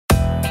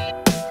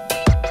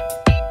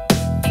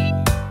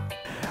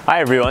Hi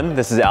everyone,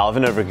 this is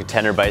Alvin over at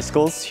Contender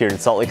Bicycles here in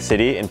Salt Lake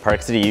City in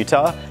Park City,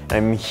 Utah.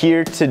 I'm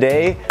here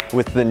today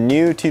with the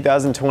new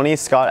 2020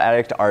 SCOTT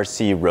Addict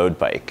RC road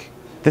bike.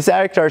 This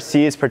Addict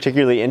RC is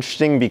particularly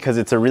interesting because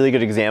it's a really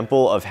good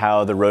example of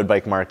how the road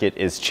bike market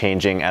is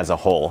changing as a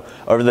whole.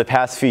 Over the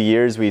past few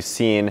years, we've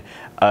seen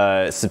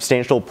a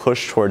substantial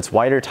push towards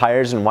wider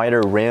tires and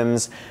wider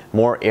rims,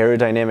 more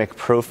aerodynamic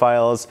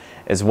profiles,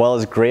 as well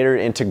as greater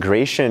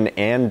integration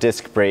and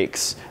disc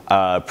brakes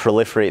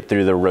proliferate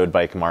through the road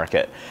bike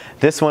market.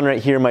 This one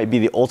right here might be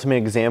the ultimate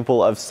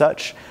example of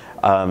such.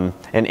 And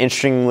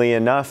interestingly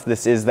enough,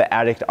 this is the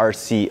Addict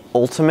RC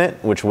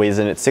Ultimate, which weighs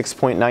in at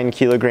 6.9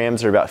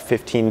 kilograms or about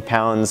 15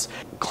 pounds,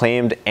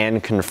 claimed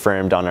and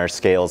confirmed on our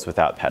scales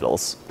without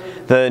pedals.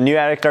 The new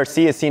Addict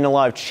RC has seen a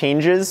lot of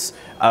changes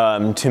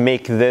to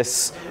make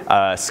this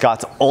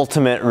Scott's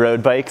ultimate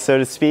road bike, so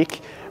to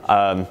speak.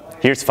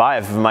 Here's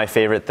 5 of my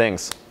favorite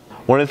things.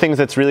 One of the things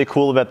that's really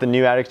cool about the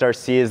new Addict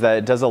RC is that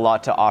it does a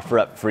lot to offer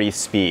up free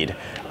speed.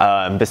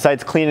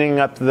 Besides cleaning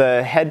up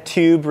the head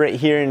tube right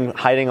here and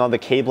hiding all the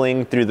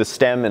cabling through the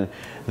stem and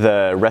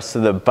the rest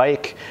of the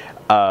bike,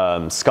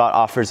 Scott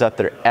offers up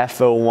their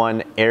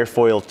F01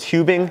 airfoil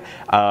tubing,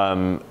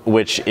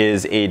 which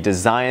is a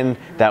design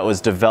that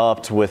was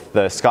developed with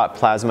the Scott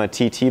Plasma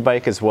TT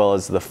bike as well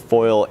as the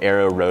Foil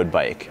Aero road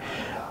bike.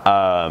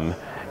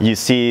 You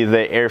see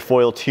the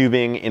airfoil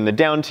tubing in the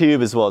down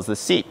tube as well as the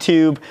seat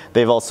tube.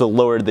 They've also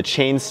lowered the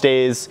chain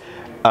stays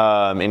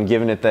and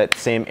given it that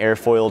same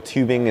airfoil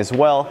tubing as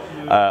well.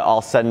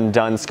 All said and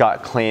done,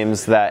 Scott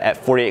claims that at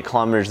 48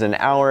 kilometers an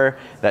hour,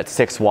 that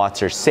 6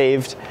 watts are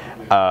saved.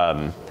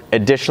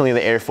 Additionally, the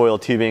airfoil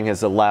tubing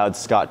has allowed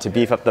Scott to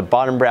beef up the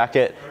bottom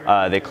bracket.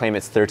 They claim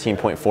it's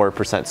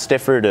 13.4%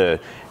 stiffer to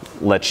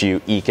let you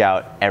eke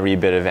out every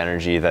bit of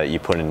energy that you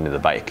put into the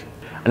bike.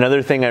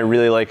 Another thing I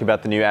really like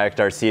about the new Addict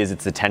RC is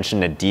its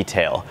attention to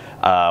detail.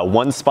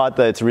 One spot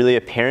that's really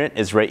apparent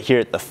is right here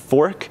at the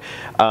fork.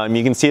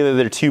 You can see that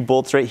there are 2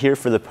 bolts right here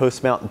for the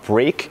post-mount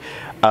brake,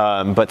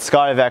 but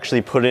Scott have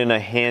actually put in a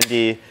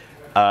handy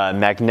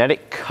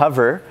magnetic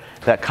cover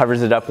that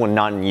covers it up when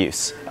not in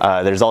use.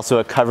 There's also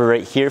a cover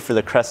right here for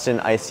the Creston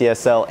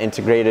ICSL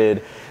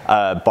integrated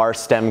bar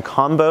stem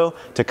combo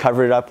to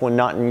cover it up when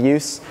not in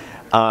use.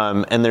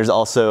 And there's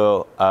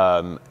also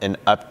an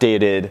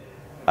updated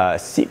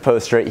seat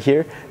post right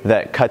here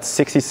that cuts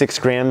 66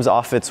 grams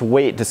off its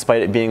weight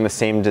despite it being the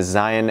same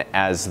design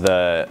as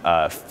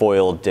the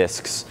foil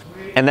discs.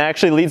 And that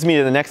actually leads me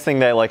to the next thing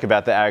that I like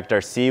about the Addict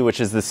RC, which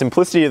is the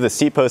simplicity of the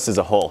seat post as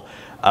a whole.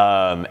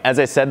 As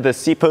I said, the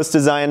seat post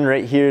design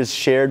right here is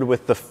shared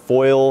with the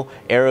Foil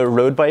Aero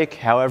road bike.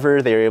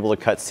 However, they are able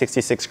to cut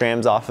 66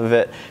 grams off of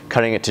it,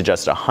 cutting it to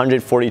just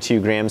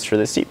 142 grams for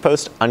the seat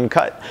post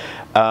uncut.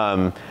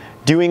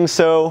 Doing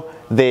so,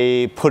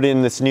 they put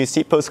in this new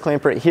seat post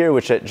clamp right here,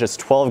 which at just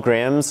 12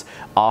 grams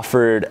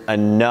offered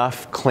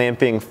enough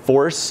clamping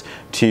force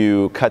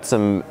to cut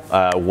some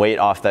weight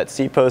off that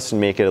seat post and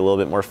make it a little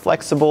bit more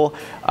flexible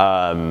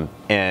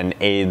and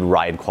aid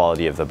ride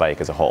quality of the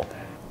bike as a whole.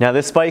 Now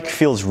this bike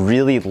feels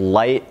really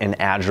light and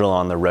agile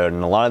on the road,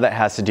 and a lot of that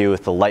has to do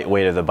with the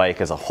lightweight of the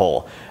bike as a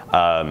whole.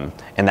 And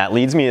that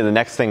leads me to the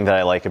next thing that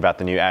I like about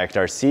the new Addict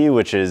RC,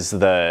 which is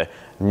the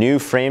new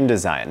frame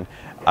design.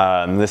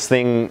 This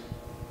thing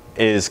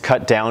is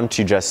cut down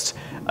to just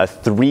a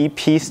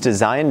 3-piece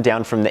design,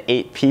 down from the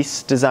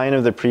 8-piece design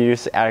of the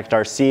previous Addict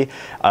RC.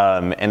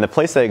 And the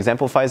place that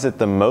exemplifies it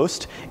the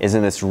most is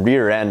in this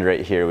rear end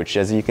right here, which,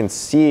 as you can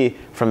see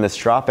from this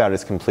dropout,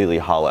 is completely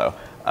hollow.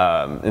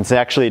 It's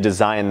actually a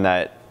design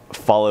that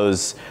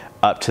follows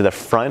up to the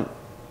front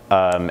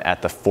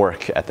at the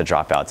fork at the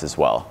dropouts as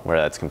well,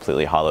 where that's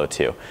completely hollow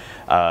too.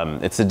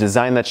 It's a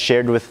design that's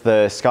shared with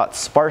the Scott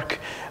Spark,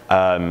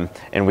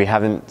 and we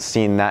haven't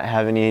seen that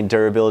have any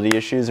durability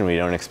issues, and we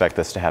don't expect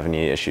this to have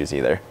any issues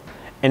either.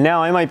 And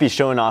now I might be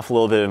showing off a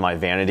little bit of my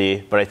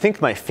vanity, but I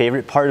think my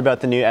favorite part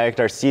about the new Addict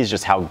RC is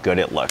just how good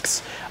it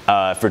looks.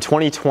 For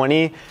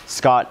 2020,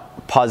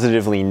 Scott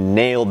positively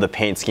nailed the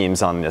paint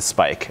schemes on this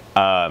bike.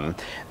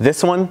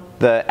 This one,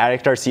 the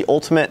Addict RC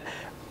Ultimate,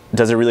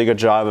 does a really good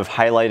job of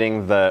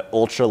highlighting the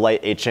ultralight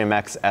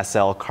HMX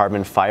SL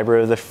carbon fiber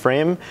of the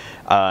frame.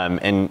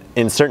 And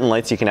in certain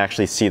lights, you can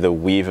actually see the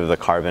weave of the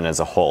carbon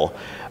as a whole.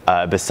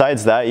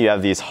 Besides that, you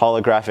have these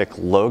holographic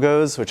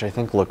logos, which I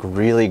think look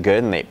really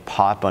good, and they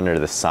pop under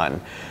the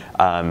sun.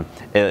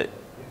 It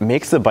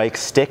makes the bike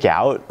stick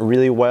out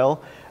really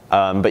well.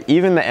 But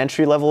even the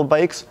entry-level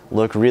bikes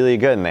look really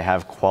good, and they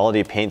have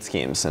quality paint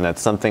schemes, and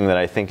that's something that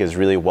I think is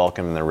really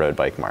welcome in the road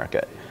bike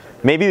market.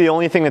 Maybe the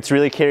only thing that's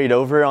really carried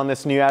over on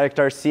this new Addict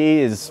RC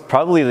is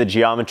probably the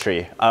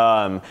geometry.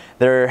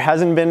 There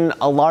hasn't been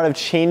a lot of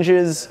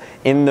changes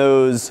in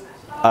those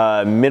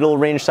middle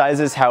range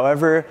sizes.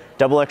 However,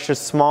 double extra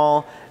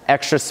small,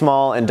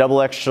 and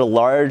double extra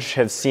large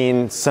have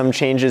seen some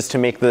changes to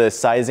make the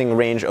sizing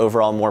range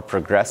overall more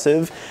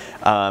progressive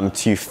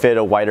to fit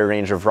a wider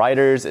range of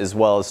riders, as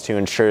well as to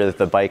ensure that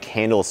the bike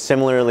handles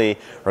similarly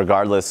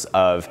regardless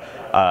of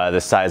the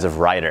size of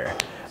rider.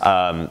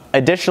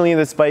 Additionally,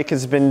 this bike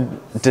has been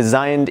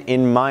designed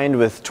in mind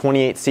with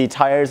 28C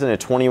tires and a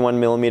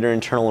 21mm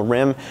internal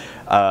rim,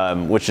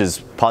 which is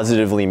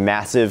positively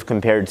massive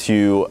compared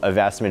to a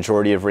vast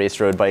majority of race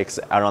road bikes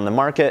out on the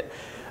market.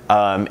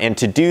 And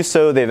to do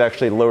so, they've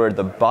actually lowered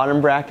the bottom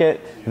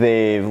bracket,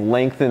 they've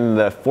lengthened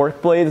the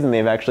fork blades, and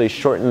they've actually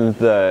shortened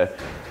the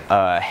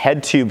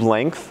head tube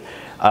length.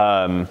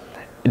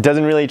 It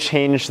doesn't really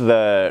change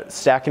the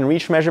stack and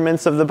reach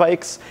measurements of the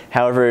bikes.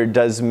 However, it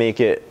does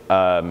make it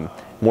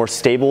more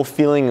stable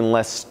feeling and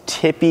less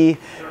tippy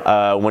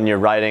when you're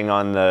riding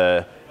on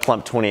the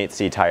plump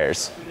 28C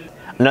tires.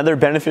 Another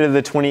benefit of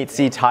the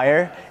 28C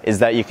tire is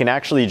that you can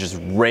actually just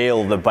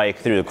rail the bike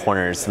through the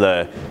corners.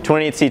 The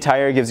 28C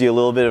tire gives you a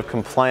little bit of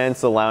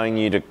compliance, allowing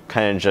you to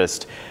kind of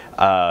just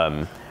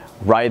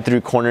ride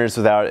through corners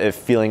without it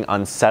feeling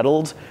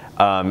unsettled.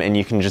 And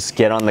you can just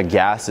get on the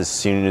gas as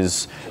soon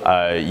as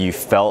you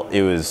felt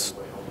it was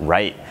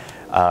right.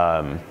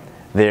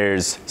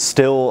 There's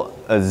still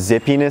a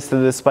zippiness that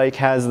this bike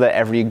has that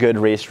every good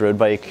race road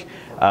bike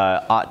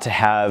ought to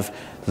have.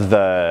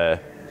 The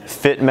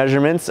fit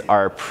measurements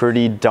are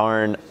pretty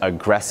darn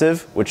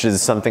aggressive, which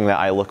is something that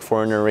I look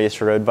for in a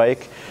race road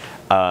bike.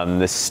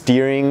 The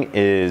steering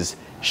is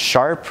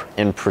sharp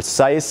and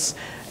precise,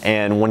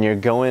 and when you're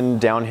going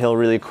downhill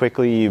really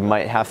quickly, you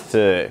might have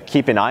to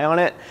keep an eye on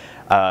it.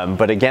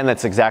 But again,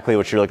 that's exactly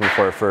what you're looking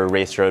for a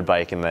race road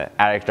bike, and the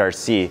Addict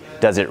RC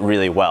does it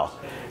really well.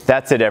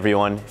 That's it,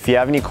 everyone. If you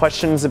have any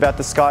questions about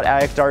the SCOTT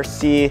Addict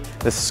RC,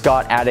 the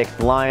SCOTT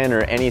Addict line,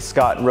 or any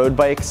SCOTT road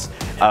bikes,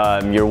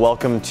 you're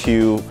welcome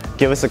to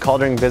give us a call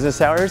during business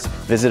hours,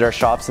 visit our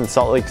shops in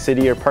Salt Lake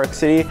City or Park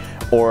City,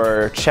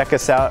 or check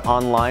us out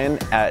online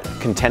at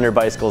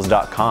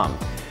contenderbicycles.com.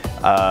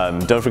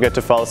 Don't forget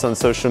to follow us on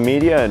social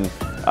media and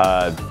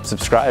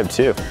subscribe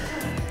too.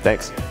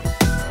 Thanks.